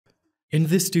In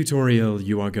this tutorial,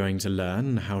 you are going to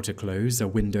learn how to close a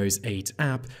Windows 8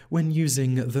 app when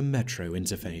using the Metro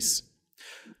interface.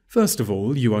 First of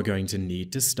all, you are going to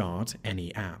need to start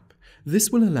any app. This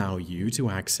will allow you to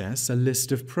access a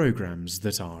list of programs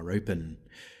that are open.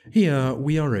 Here,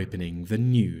 we are opening the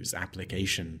News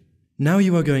application. Now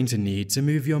you are going to need to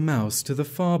move your mouse to the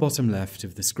far bottom left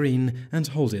of the screen and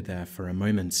hold it there for a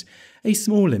moment. A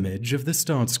small image of the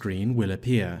start screen will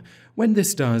appear. When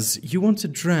this does, you want to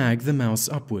drag the mouse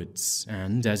upwards,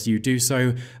 and as you do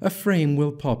so, a frame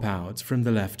will pop out from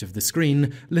the left of the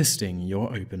screen listing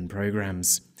your open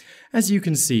programs. As you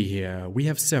can see here, we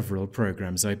have several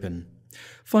programs open.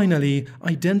 Finally,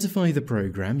 identify the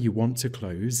program you want to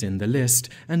close in the list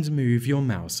and move your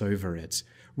mouse over it.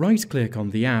 Right-click on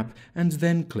the app and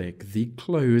then click the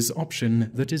Close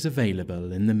option that is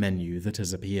available in the menu that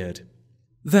has appeared.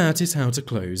 That is how to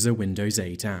close a Windows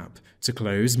 8 app. To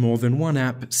close more than one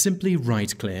app, simply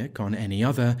right-click on any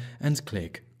other and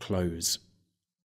click Close.